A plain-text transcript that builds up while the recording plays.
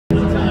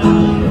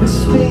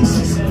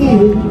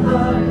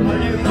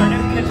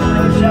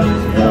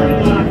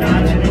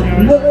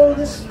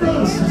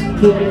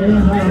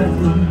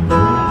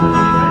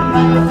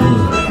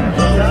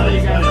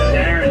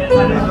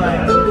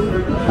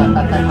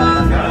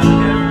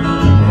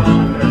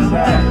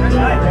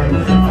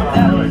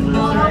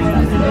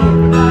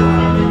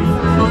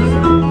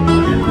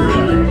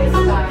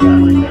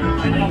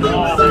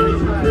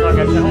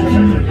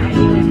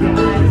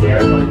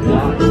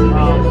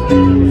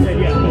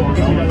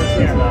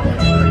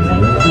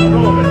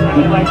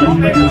like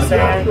the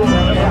sand.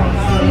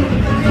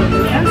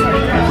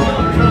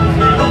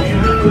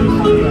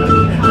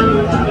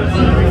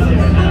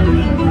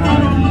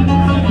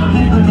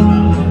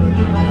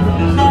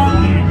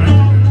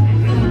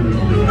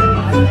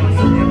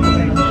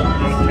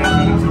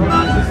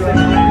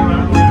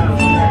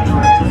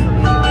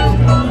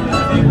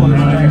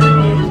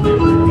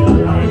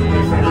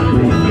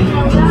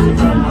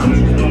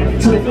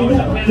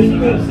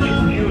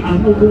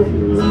 I'm a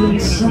little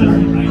inside.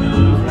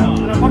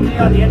 I'm looking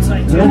on the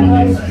inside too.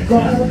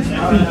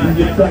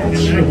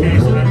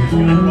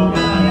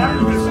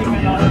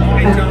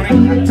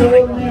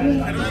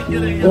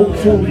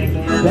 Okay,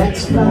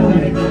 that's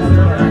fine.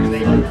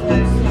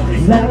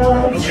 Now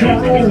I'm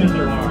trying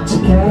to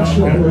catch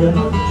your breath.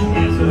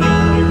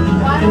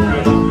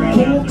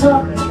 Can't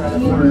talk to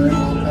you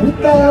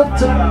without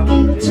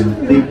talking to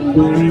me.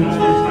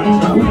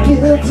 I'm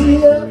guilty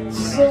of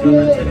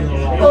saying,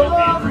 oh,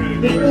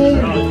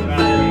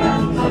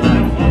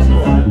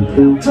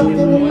 talking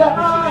a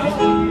lot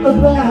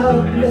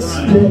about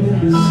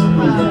blessedness,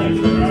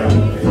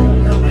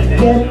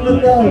 getting to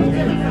know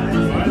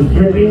the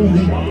pretty.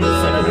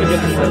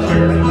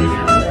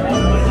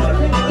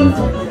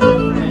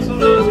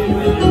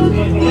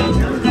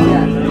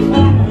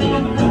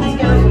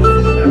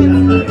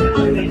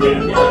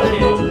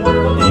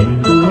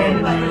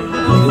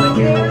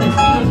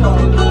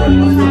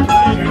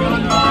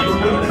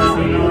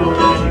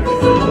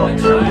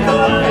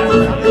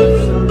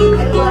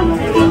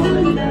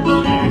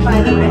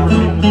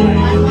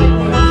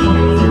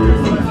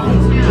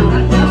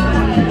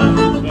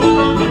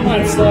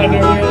 Slide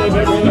over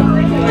here a little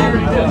bit.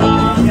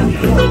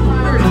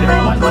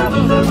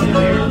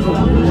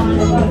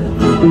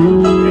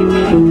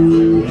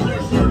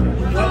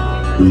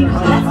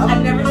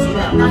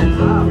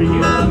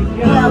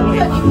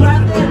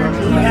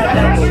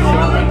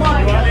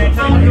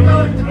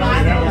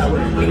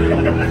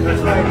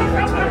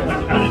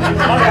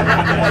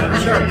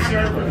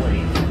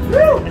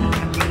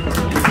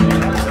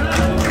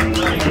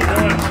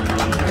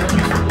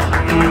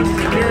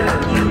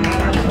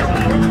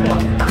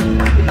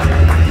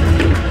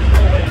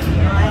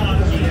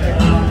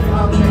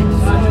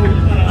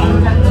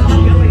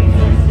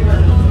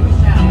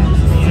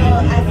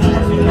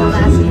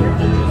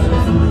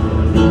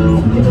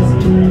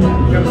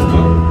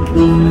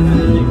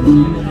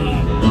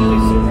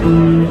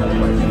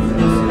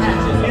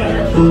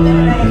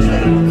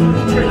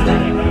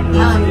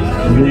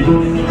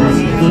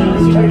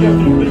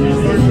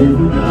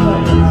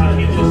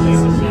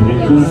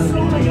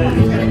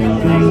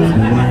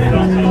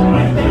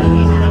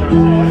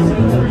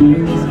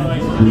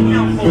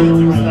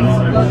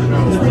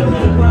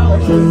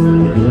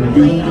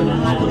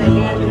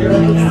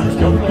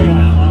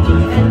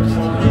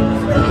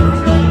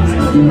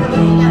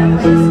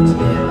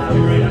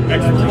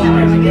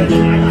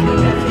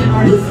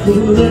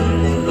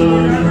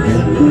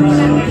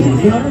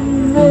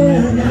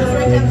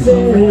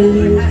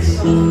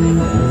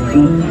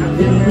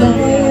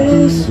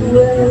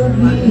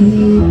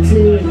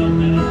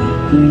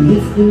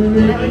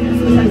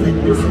 I've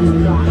never seen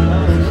that.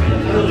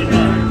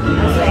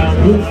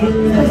 Well,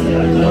 because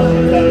you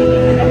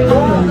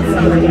brought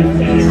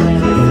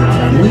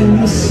when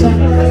the sun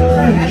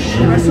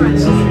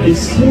shines,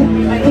 it's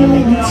slipping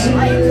into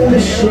the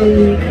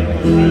shade.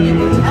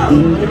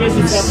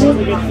 Sit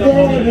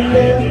there and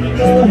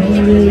let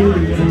me.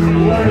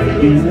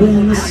 When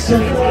the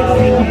sun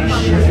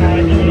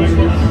shines,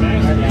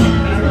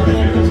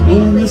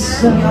 when the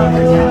sun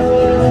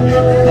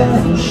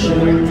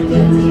shines.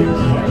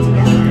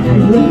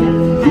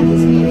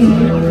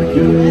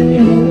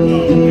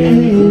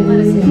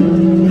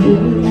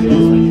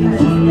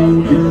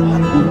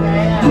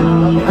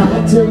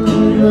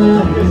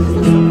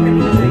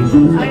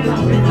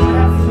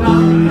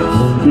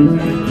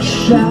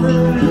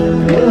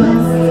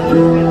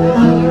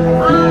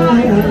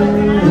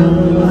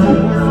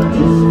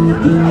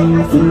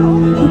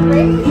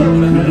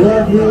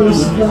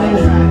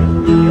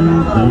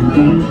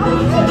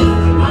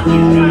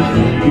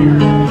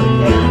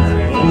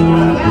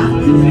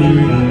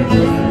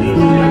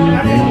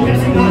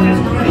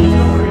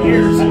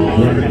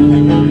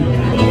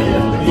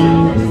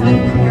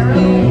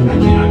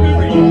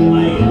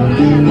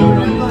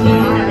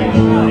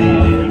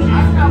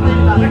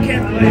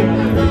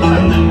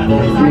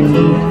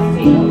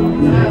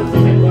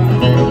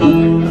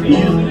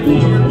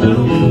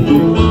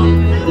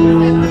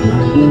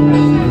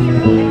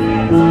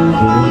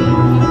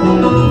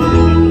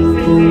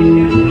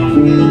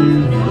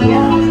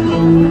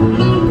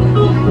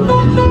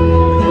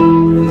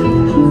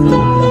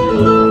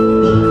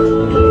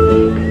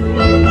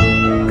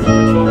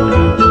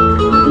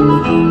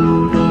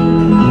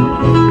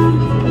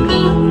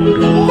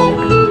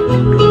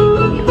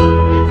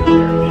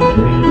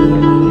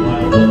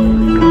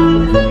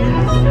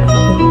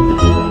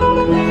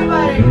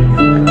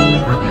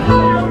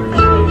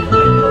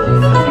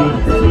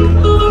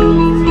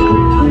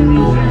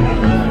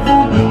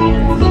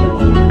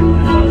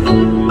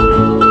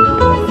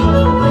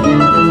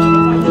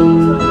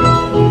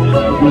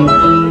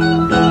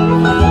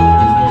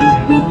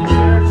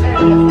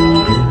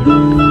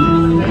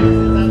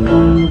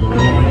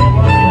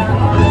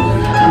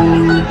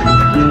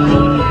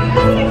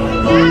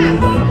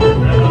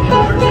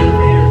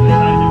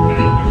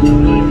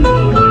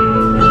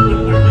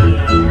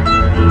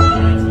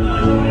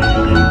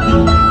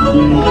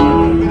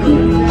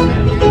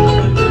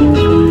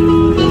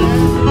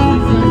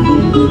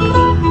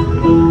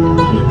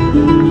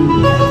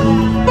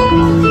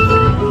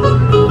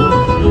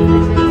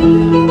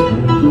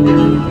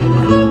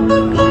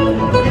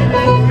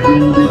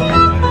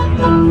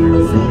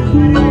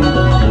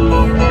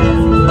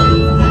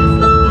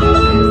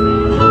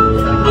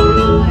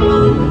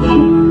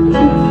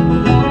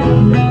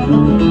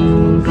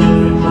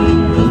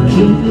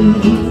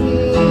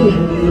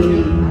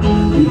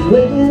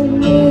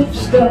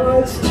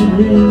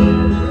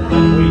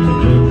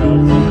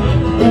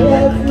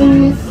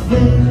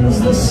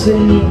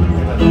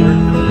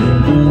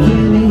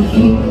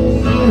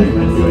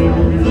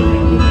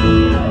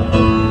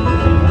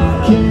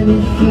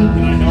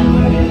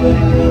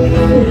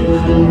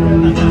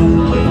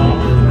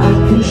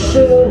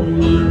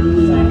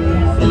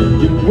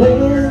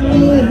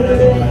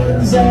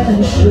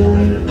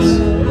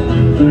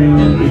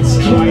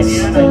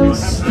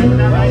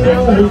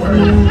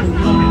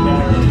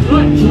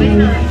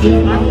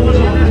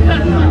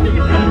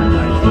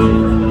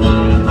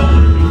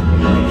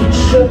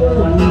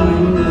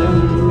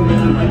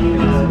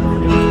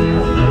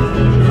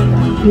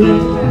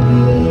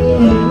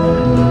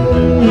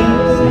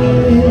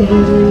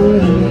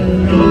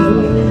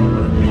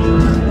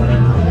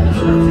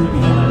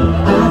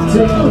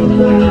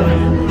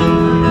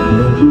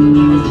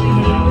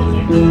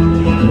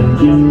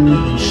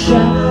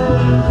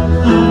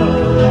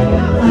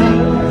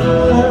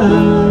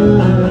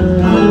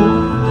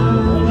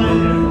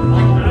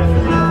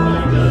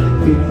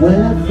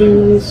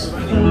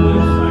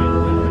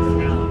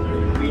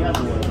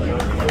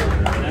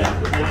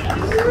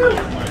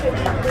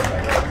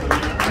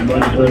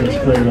 Birds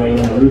playing on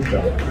the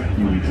rooftop.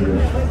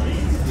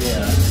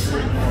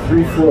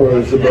 3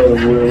 floors above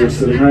where we're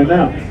sitting right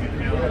now.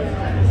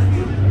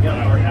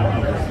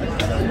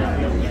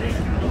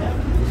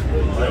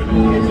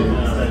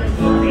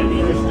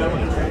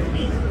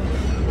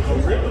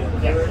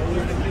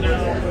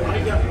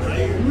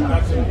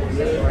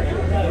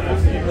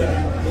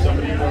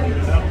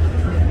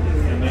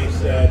 And they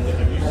said,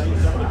 have you seen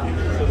some of the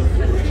pictures of the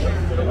food?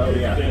 Oh,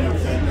 yeah.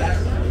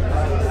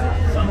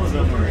 Some of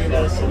them were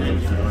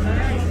fascinating.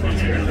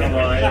 A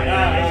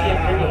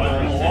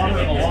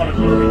lot of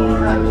them.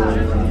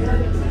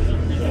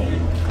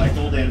 I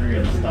told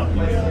Andrea to stop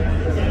playing.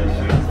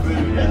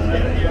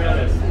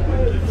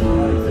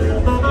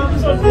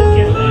 So cool,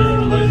 you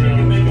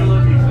can make it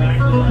look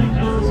exactly like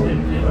that.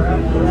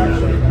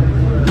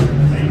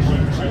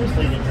 She was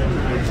thinking that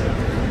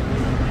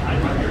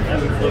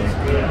looks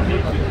good.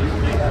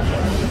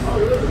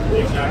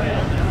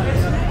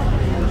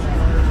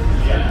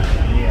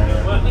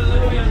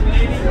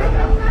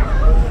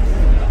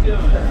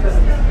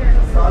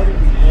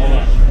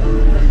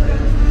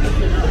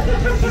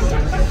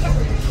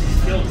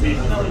 Kill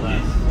people for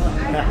less.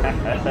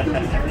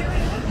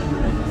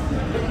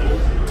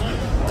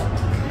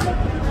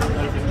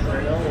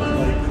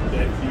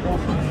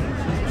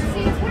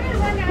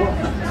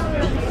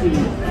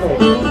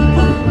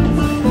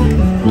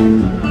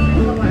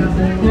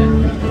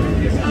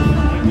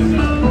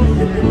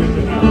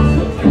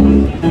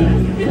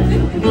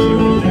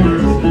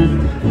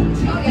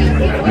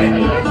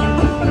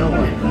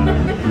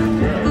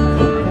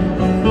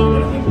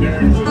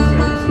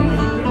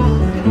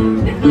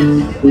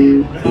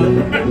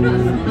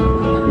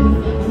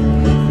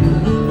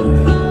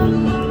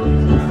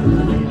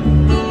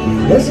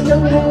 There's a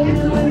young man in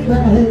my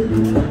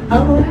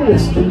I'm on a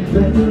western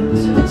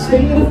place,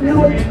 staying in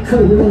North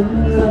Dakota.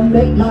 I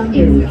met my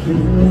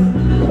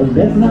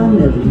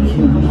Mary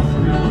King.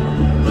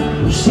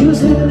 She was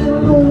living in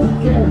an old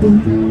cabin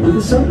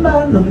with some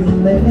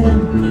unknown man.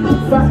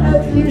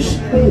 5 years she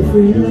paid for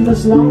him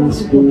as long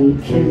as a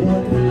woman can.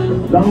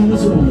 As long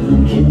as a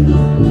woman can.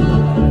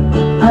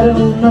 I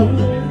don't know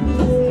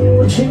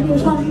what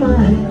changed my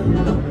mind.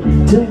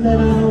 Till then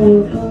I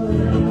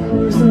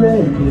was the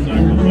red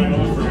kind.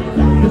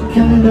 The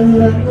kind of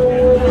love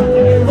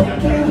I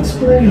can't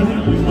explain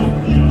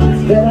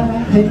that I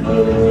had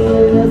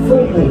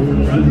for me.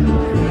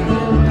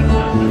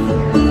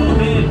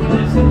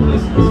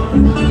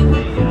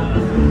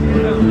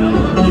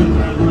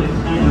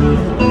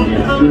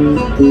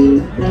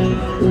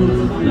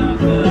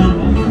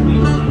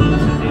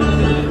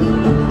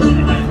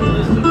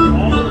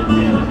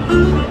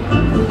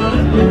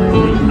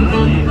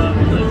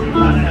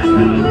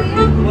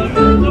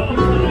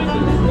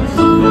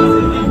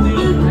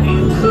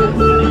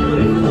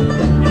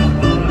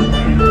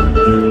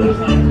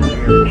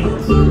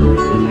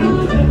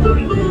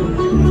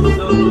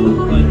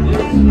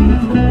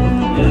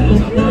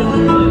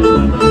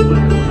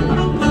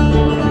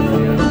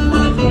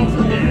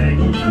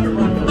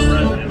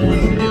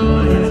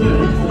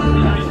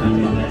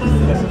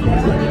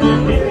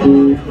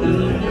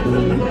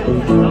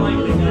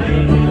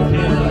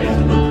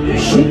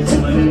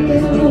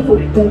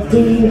 That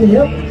did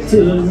help to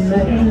the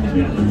man.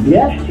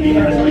 Yeah,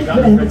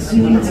 fancy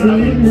it's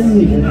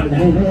leaving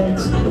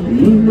hands,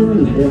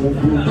 leaving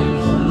hands.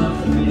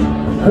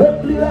 Her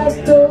blue eyes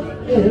told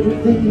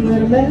everything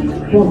that a man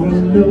could want to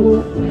know.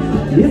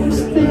 It was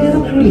then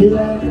I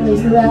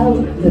realized that I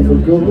would never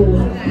go.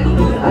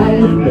 I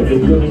would never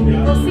go.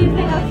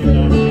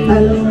 I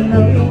don't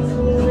know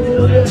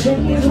what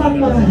changed my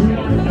mind.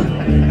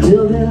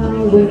 Till then I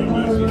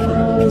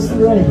was the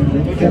right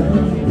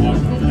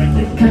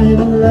kind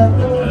of love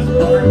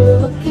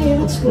I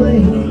can't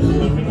explain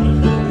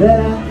that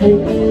I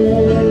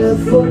have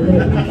for me.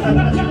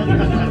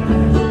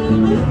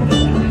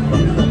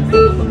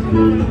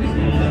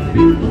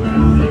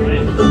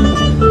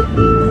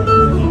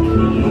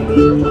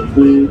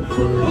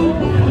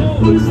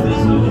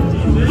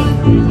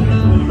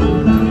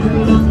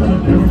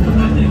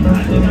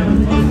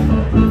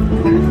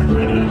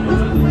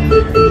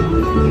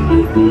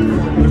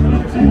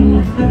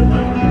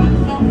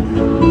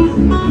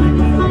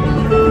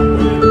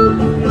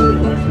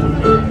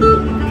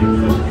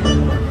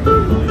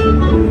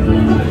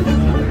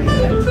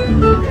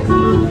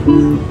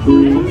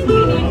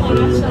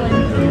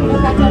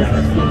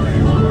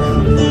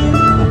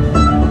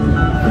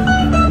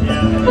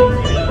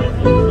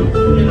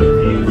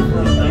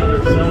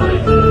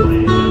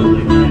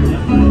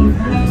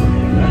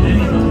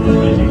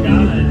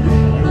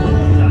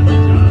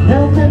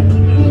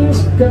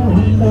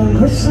 gone, but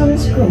her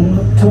son's grown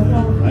up tall.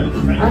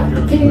 I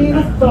can't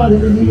afford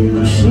it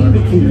here. She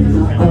became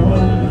my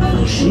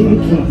all. She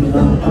became my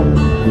all.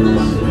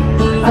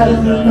 I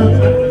don't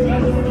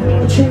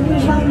know,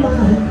 changed my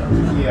mind.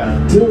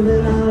 Till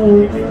then I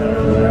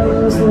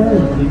was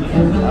letting it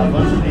come.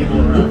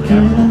 The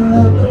kind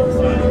of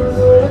love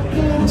I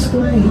can't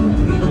explain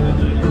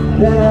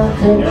that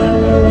I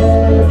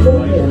had for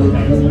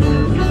everything.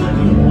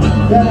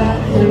 That I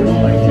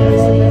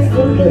had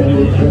for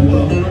everything.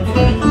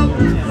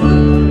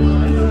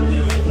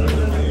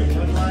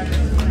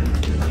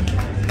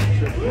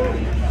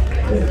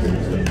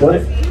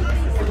 What?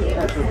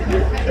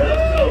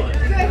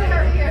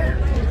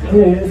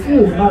 Hey, if you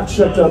have not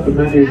checked out the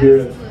menu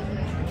here at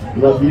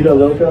La Vita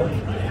Loca,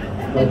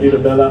 La Vita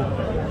Bella,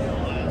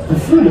 the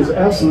food is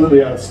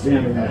absolutely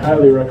outstanding. I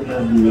highly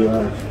recommend you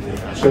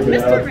check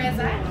it out.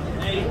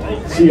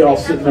 See y'all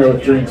sitting there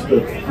with drinks,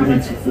 but you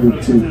need some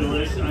food too.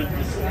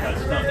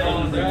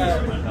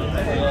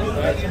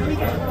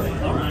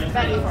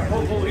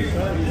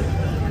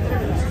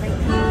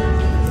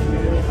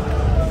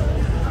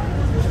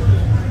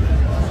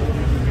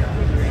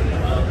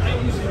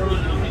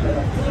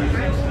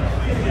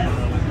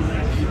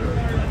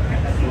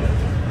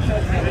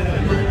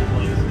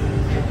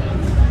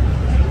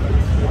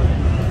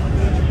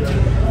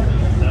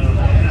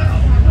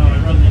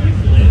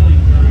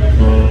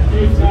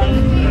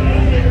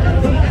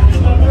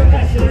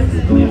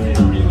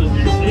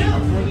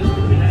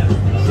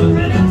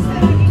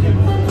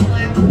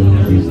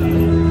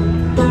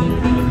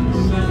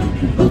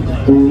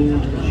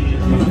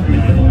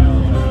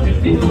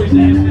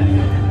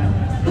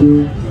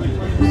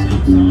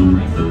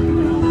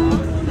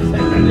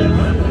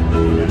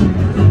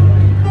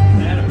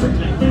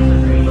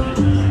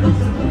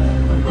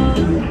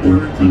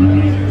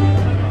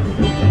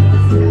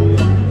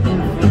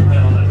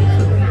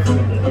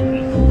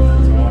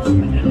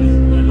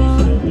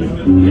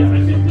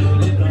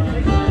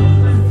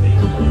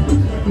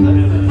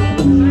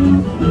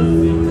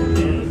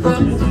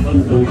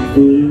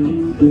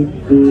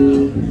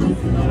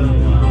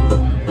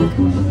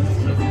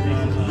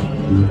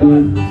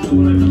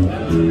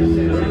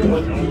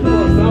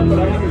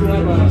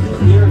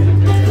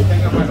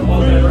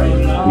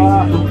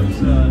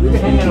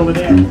 Over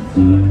there. It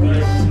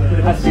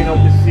has to be an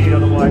open seat,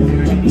 otherwise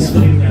you're going to get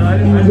I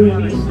didn't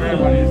understand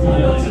what it is. I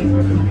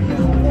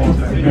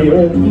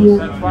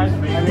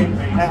mean,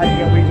 I had to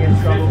get Wiggy in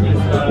trouble with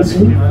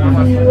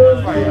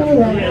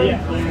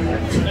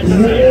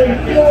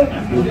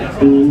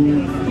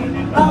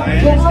I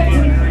got to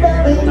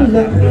fall in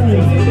love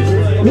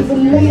with a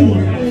lady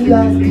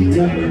like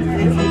you.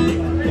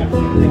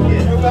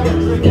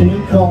 And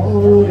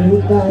call her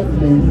by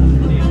name.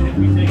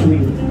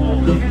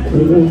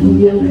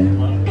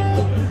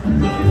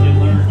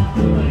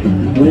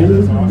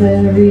 We'll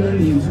marry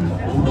you,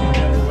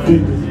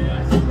 baby.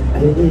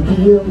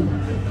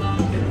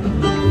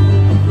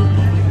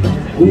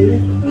 Will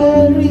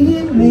marry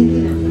me,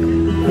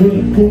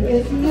 baby.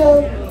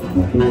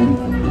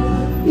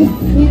 If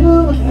you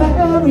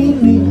marry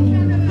me,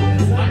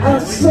 I'll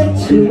set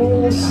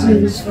your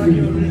sins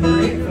free.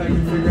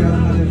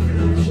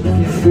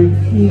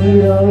 Free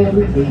all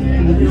the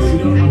babies,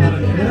 baby.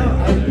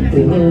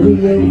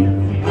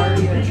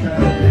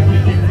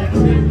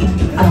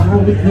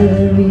 I'll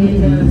marry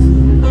you,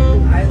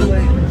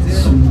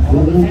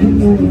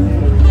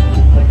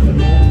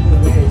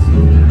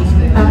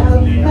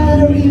 I'll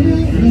marry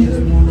you,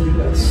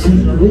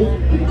 sweet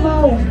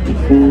Lord.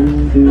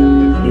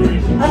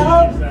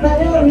 I'll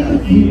marry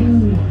you,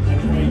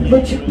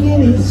 but your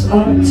guineas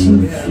are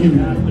too few.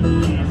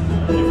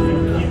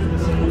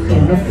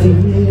 And I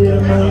feel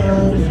my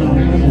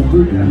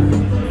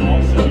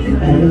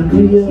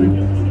angry.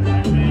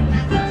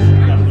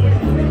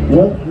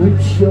 What would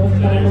your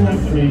mama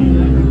think?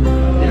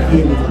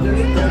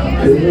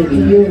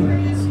 Baby,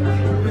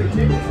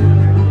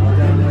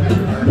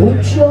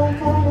 would your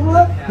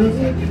mama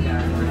think?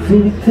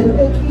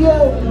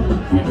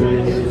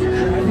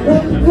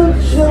 What would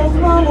your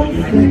mama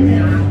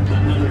think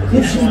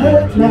if she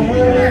heard my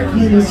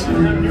guineas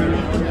scream?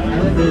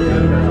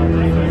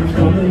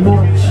 Come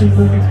marching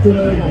up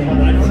there,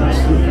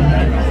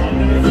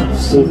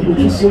 so would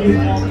you say?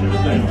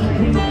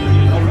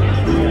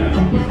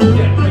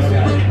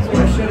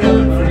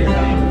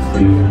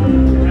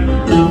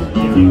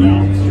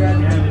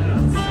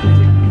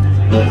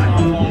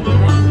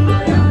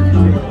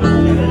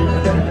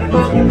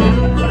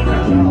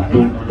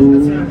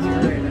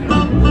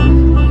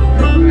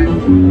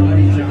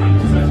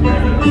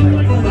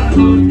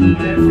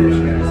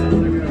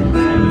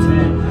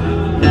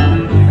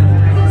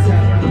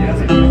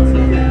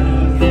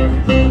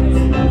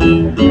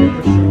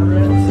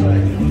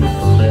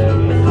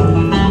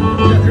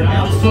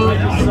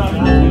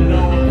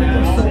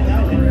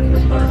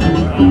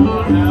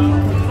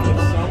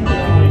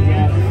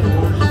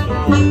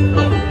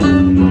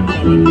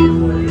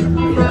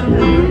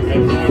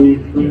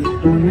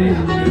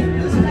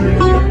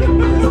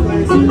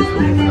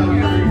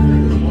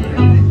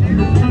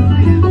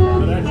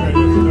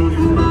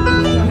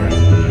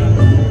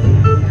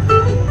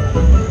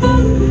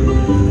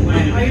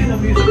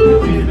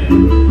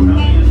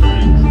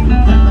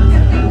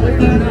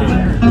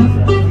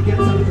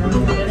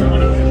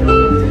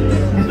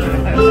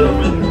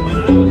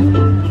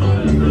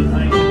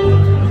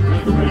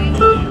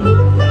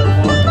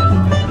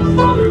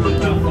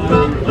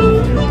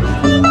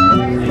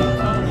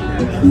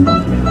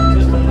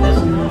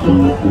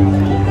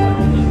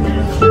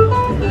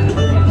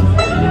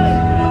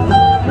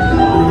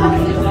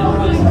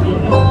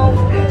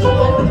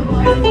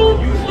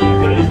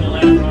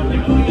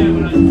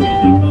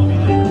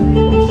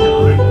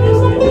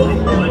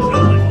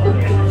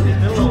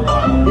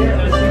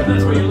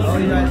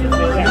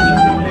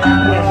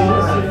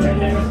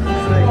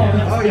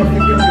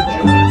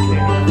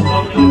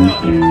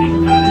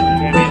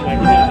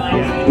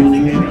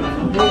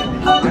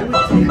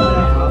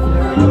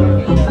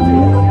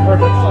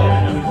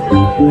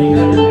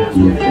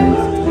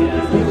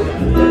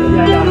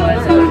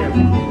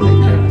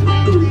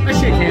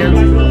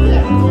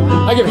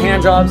 I give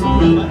hand jobs as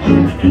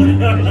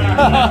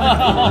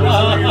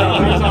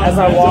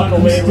I walk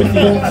away with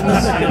you.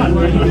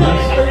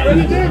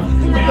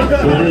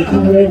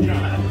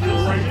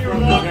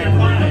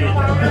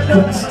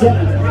 Step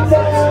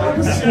down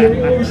the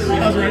stairs.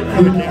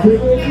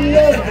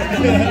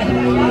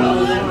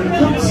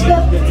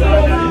 Step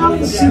down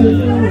the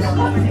stairs.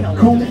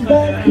 Come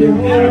back your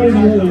way.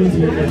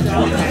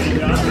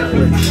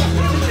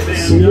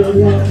 See your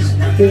last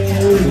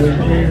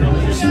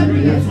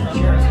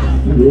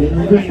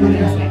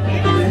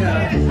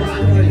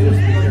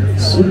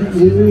sweet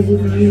dreams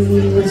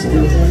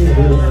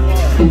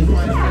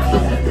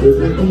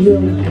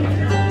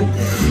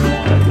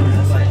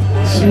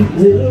sweet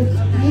will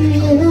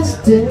is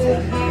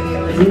dead.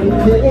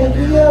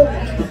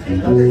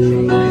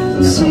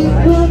 Sweet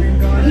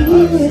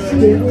will is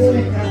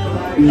dead.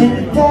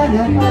 And died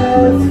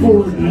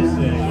for you.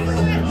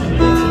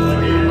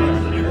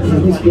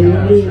 And it's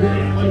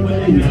buried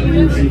in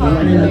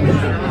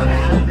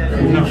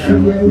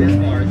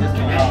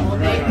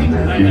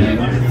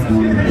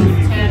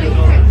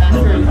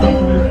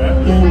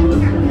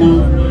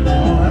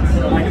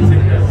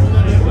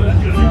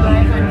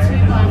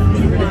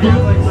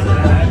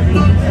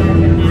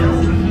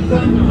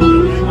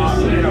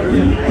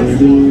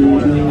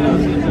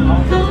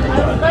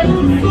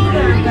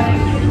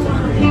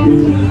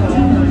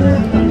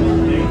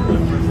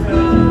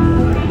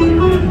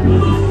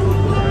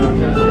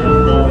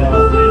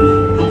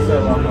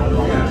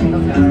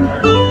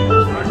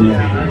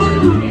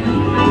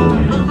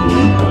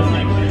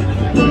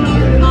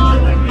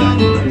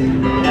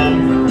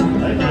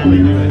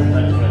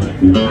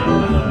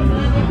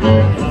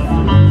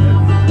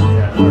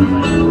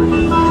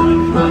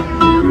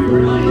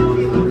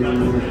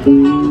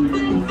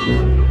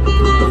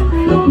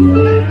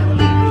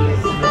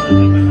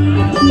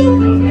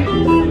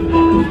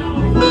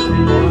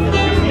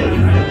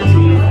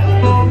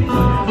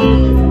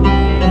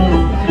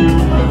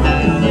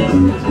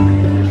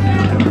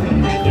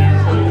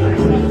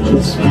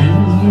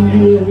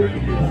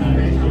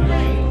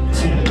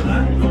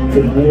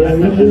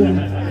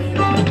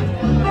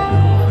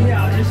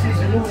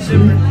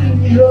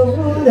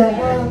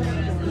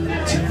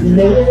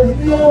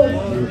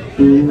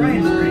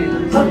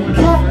I'm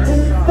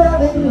Captain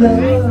fell in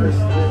love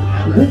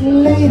with a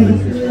lady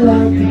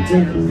like a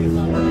devil.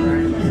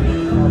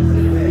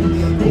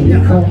 And you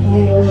call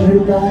her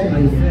by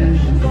name,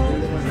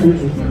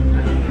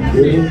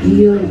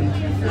 Radio.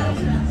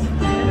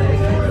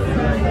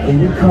 And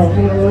you call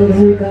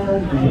her by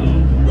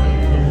name,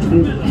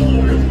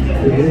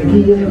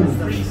 Radio.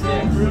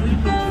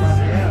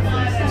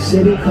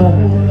 Said you call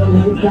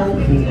her by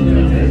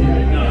name,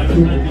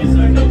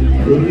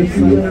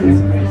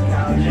 Radio.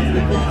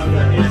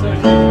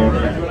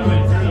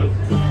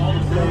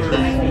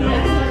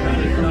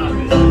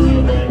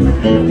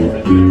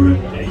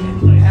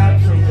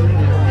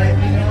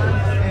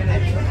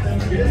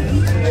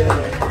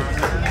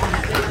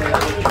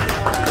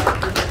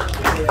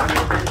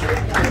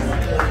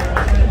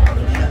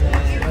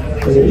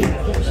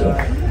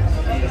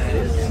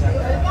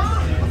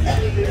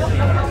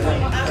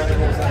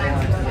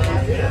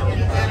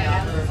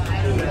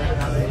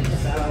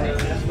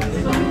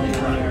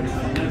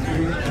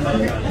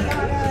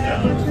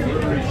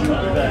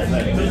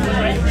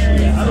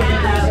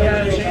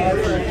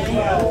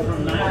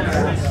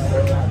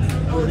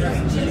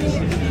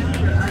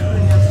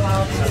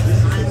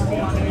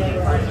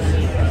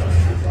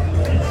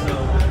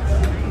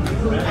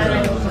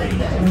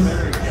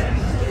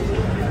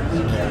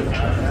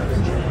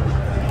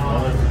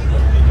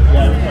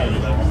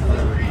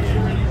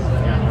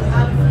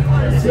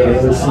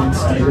 St.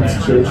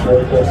 Stephen's Church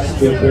right across the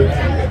street there.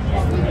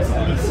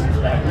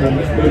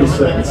 30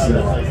 seconds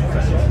left.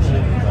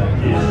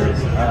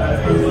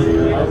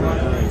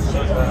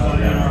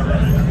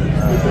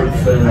 Big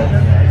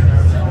fan.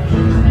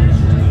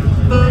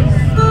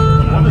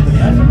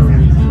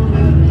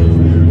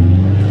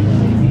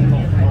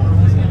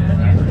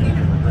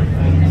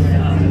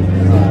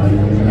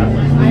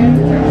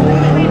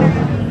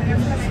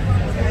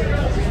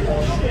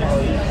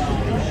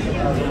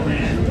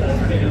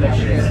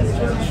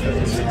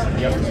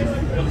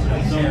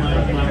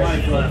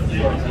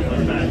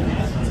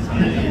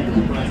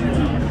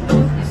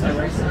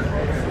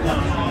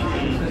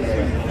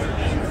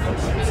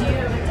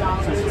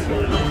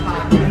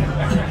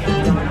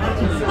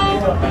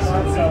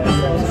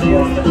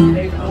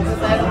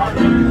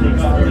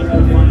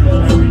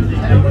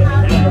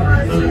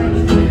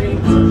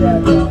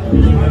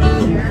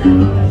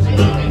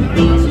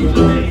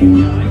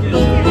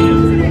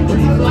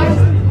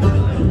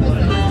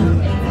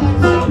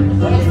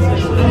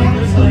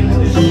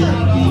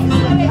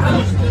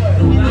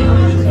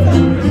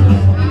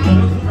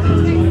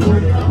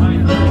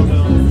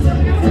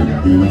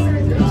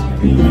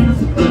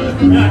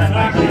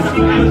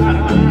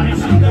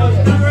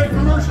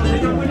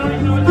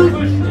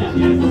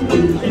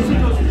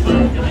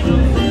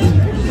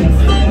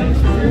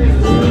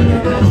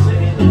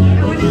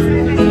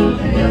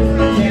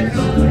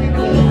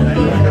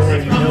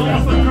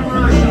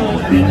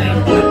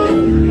 Thank you.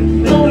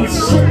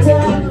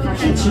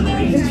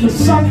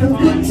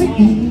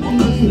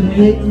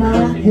 make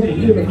my head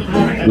really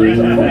hot with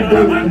a whole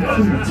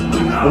complete.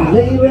 And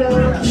lay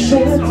around the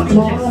shelter,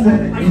 mama,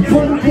 and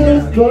put a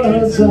good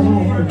buzz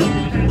on.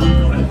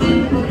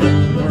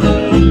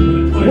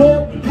 Well,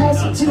 pass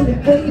it to me,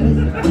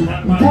 baby,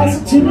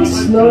 pass it to me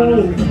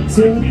slow.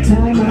 Take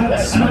time out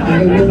to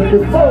smile a little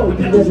before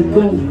you let it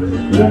go.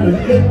 Gonna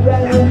lay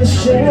right on the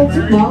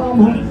shelter,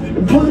 mama,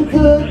 and put a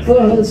good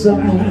buzz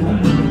on.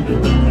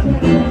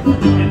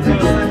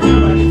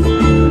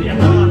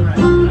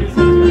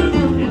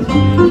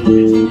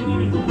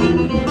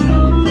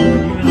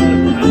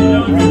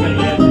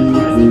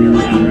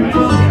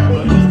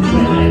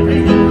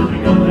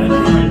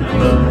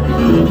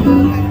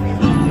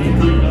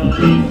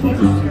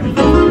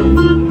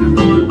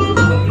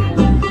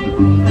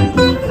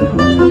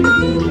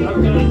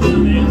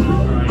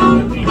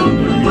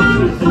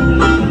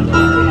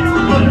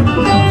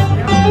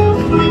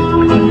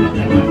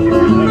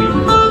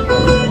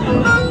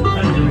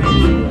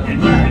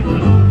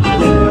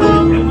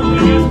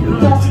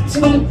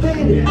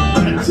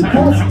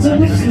 Pass it to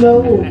me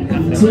slow.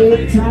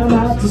 Take time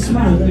out to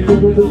smile a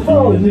little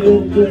before you let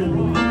it go.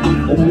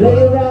 And lay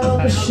around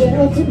the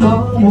shelter,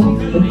 mama,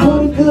 and put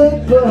a good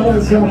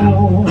buzz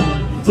on.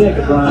 Take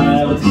it,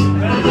 Brian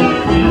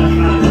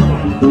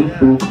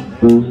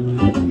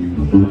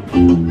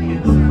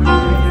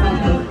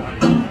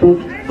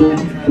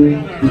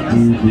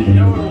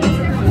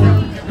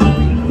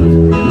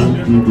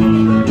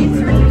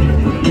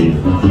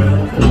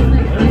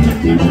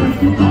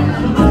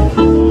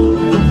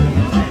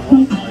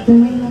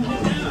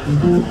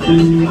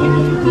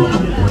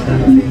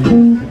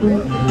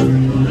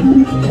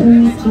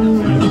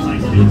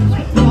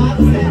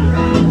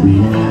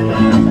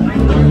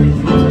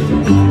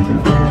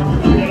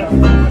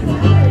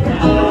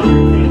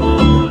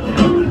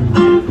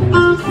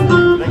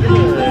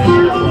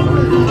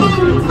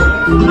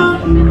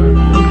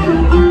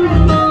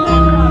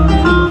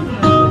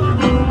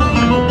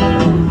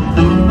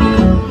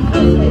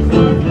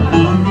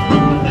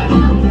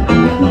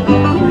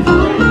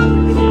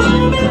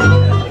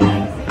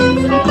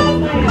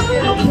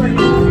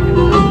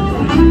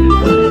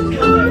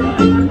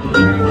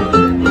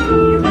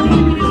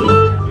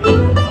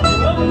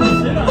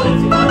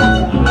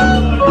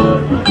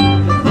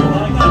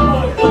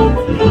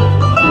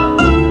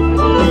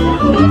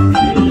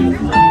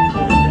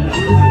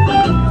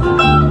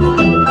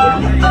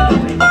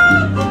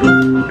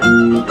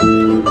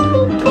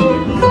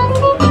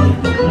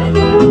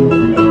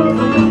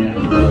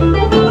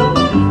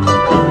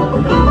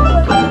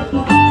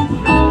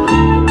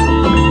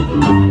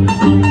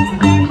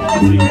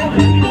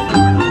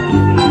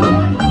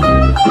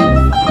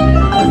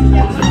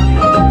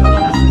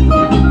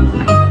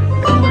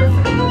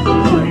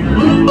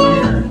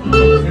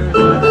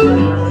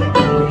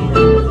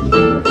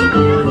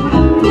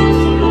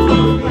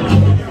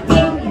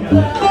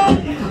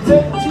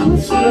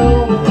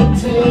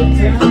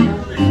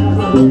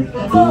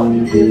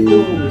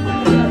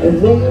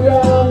and lay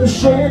around the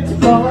shelter,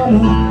 mama,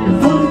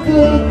 and put a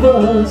good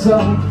buzz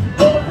on.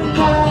 Every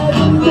night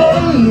and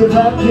day, if I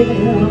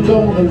can, I'm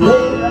gonna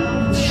lay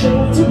around the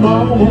shelter,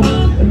 mama,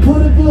 and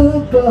put a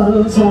good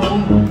buzz on.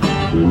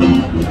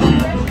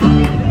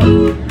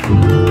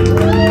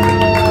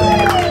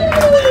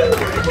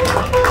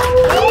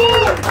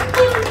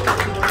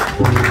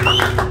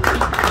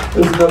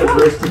 There's another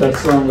verse to that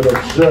song that I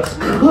just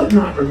could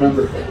not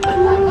remember.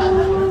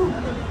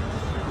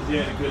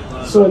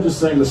 So I just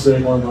sang the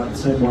same one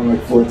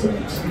like 4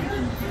 times.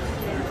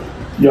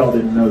 Y'all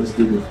didn't notice,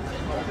 did you?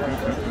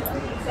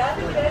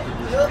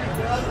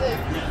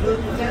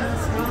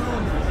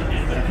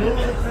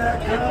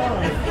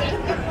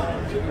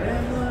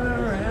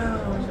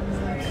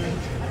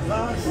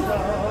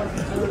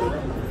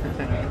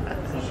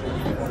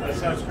 That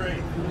sounds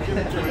great.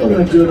 We're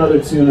going to do another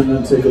tune and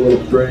then take a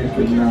little break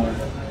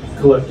and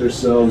collect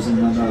ourselves, and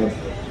then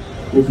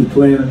we'll be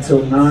playing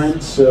until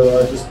 9,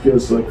 so just give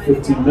us like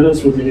 15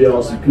 minutes. We'll give you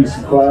all some peace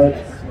and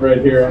quiet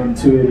right here on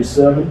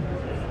 287.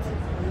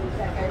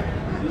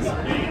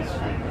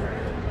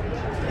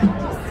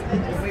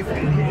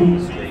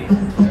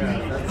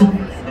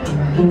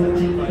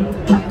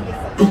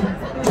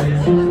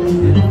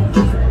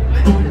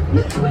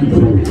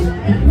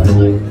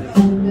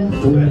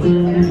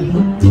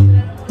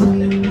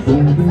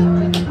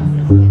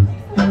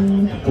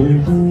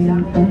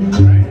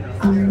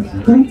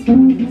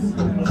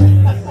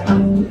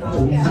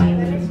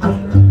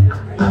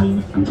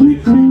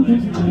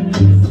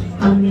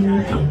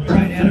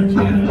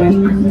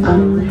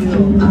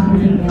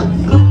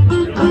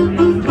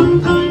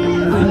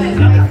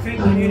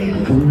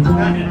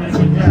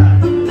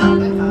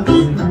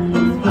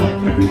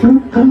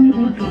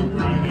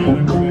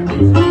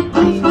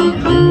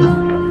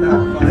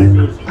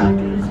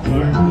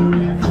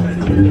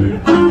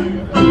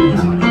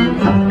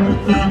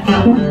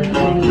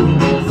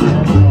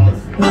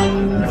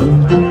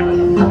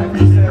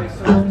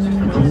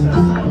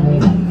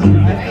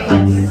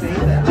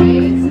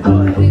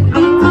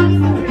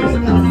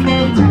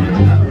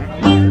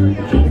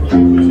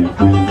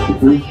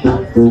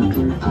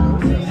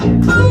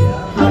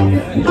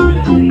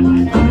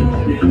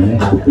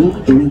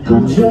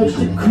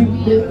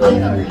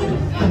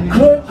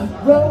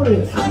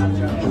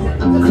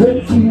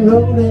 Curfew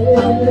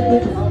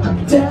rolling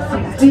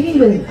down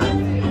dealing.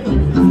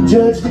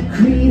 Judge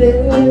decreed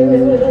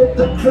it,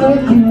 the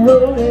curfew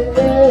rolling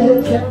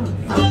down.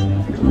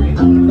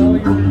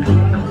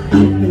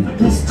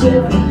 This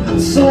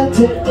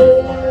sentence,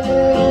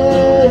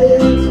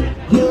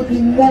 you'll be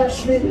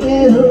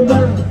Nashville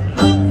bound.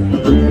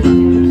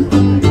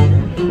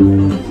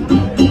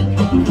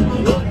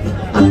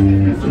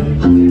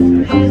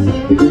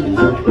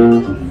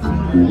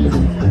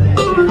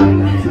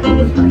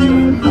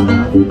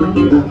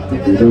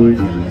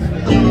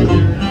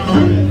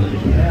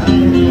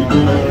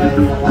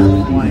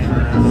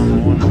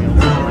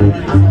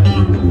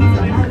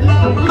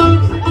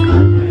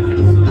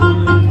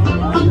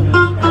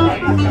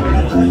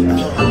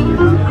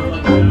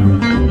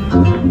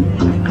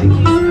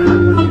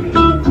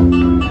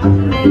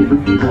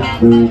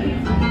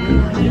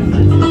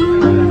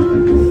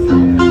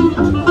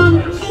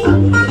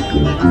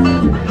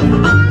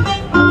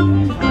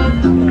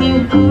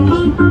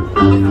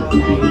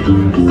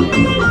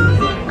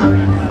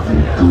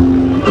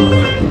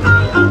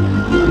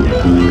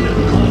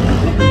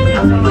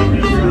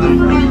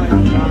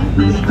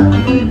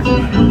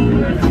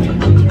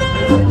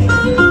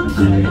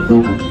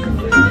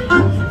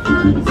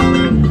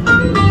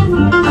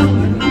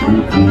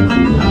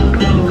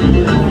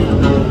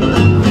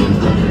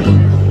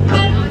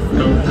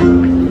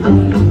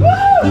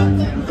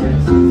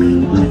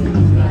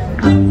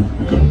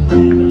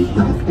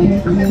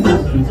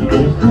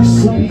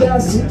 Some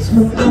got 6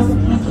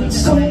 months,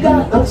 some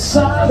got one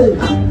solid,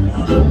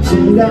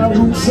 some got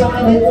one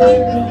solid,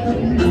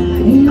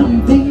 you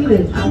beat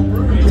it.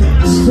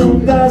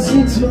 Some got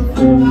 6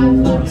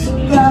 months,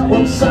 some got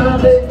one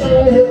solid,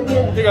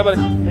 yeah. Here you go,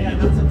 buddy.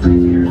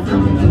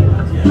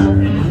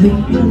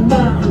 Meeting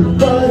my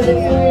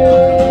buddies,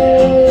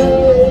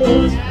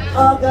 I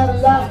got a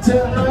lot to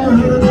learn.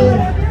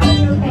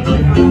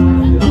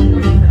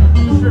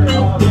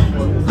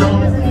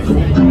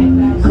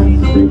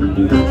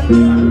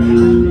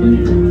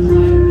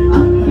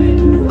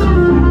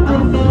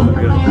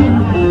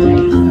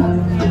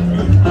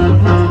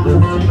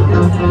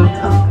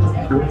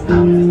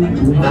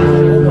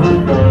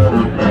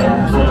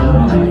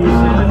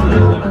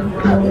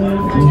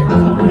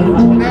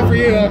 Not for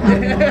you.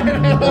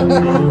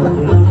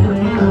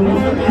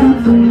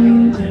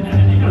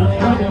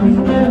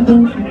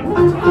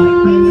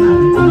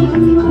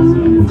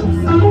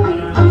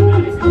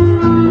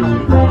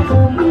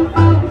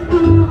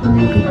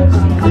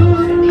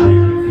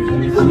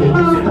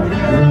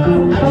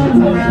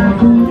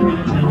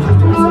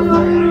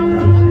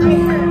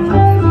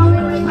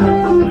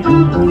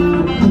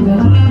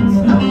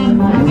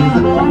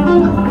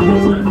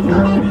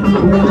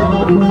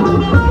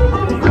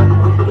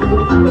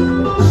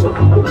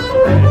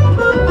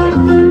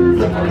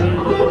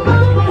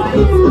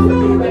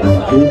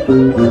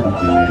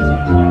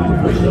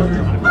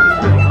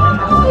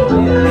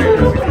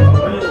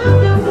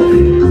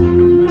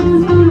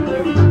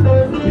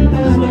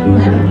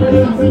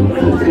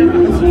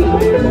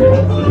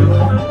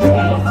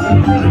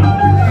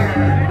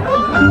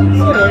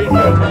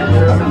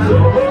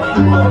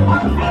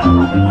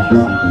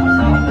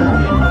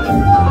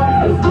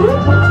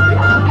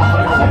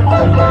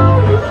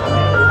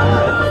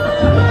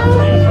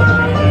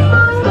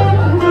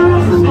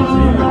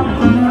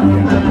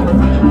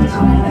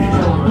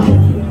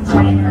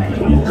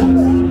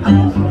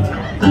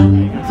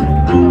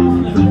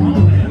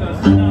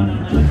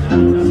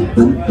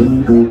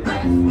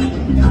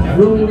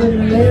 Rolling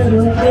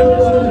letter,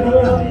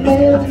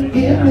 mail in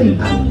me,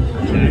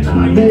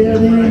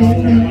 mail in me,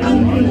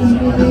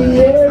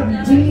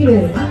 every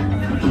day.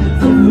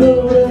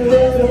 Rolling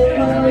letter,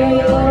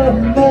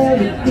 mail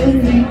in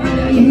me,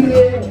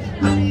 yeah.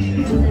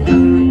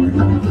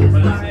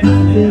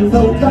 There's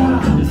no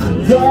doubt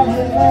that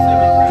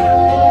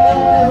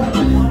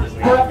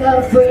I got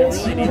friends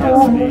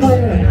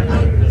somewhere.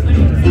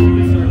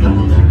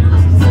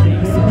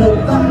 No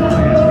doubt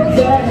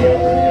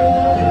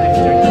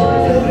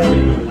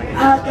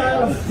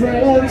that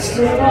friends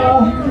somewhere.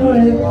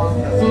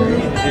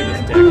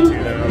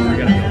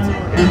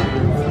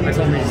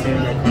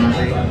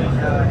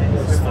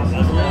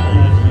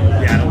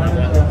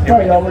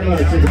 Alright, y'all, we're going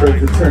to take a break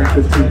for 10 or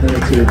 15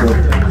 minutes here, but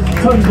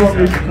tons more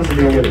music coming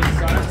your way.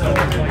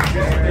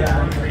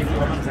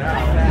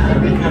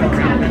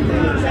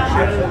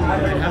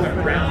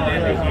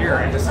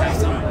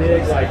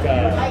 Big like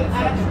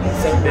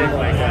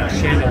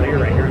chandelier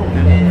right here in the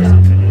middle or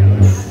something, you know,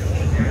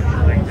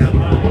 like that.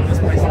 This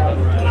place.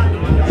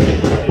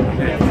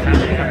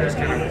 Just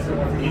kind of,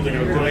 you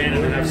know, go in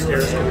and then have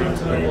stairs go up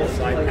to the little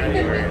side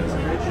patio areas.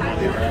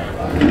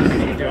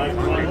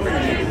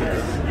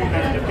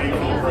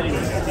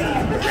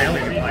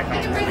 Railing like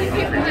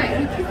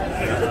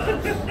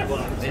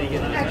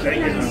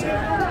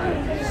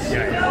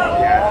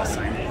yeah,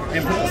 sign it.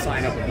 And put the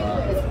sign up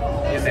above,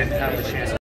 and then have the chance.